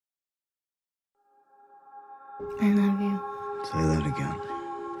I love you. Say that again.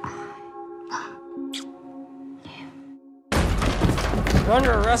 You're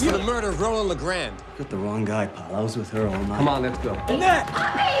under arrest for the murder of Roland Legrand. Got the wrong guy, pal. I was with her all night. Come on, let's go.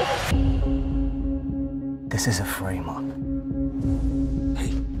 This is a frame-up.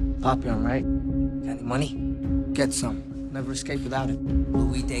 Hey, Papillon, right? Got any money? Get some. Never escape without it.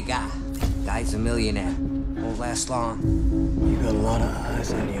 Louisem Degą. Guy's a millionaire. Won't last long. You got a lot of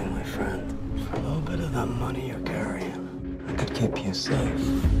eyes on you, my friend. For a little bit of that money you're carrying, I could keep you safe.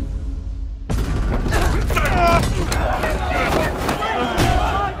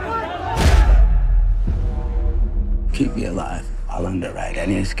 Keep you alive. I'll underwrite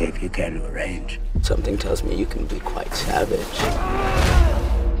any escape you care to arrange. Something tells me you can be quite savage.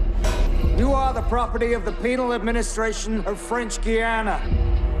 You are the property of the penal administration of French Guiana.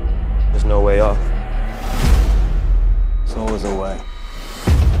 There's no way off. There's always a way.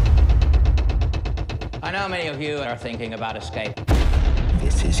 I know many of you are thinking about escape.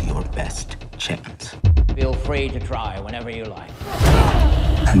 This is your best chance. Feel free to try whenever you like.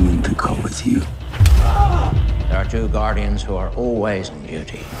 I mean to go with you. There are two guardians who are always on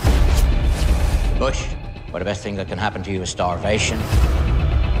duty. The bush, where the best thing that can happen to you is starvation.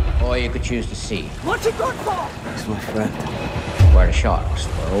 Or you could choose the sea. What's it good for? He's my friend. Where the sharks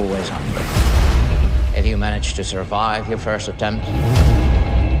were always hungry. If you manage to survive your first attempt,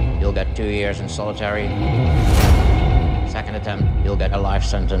 you'll get 2 years in solitary. Second attempt, you'll get a life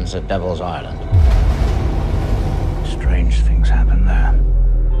sentence at Devil's Island. Strange things happen there,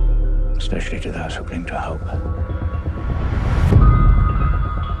 especially to those who cling to hope.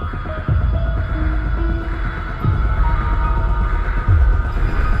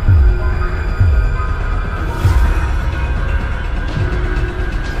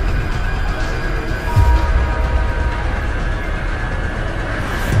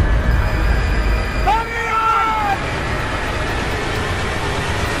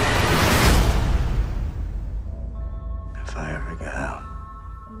 If I ever get out,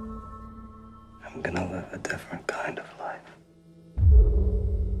 I'm gonna live a different kind of life.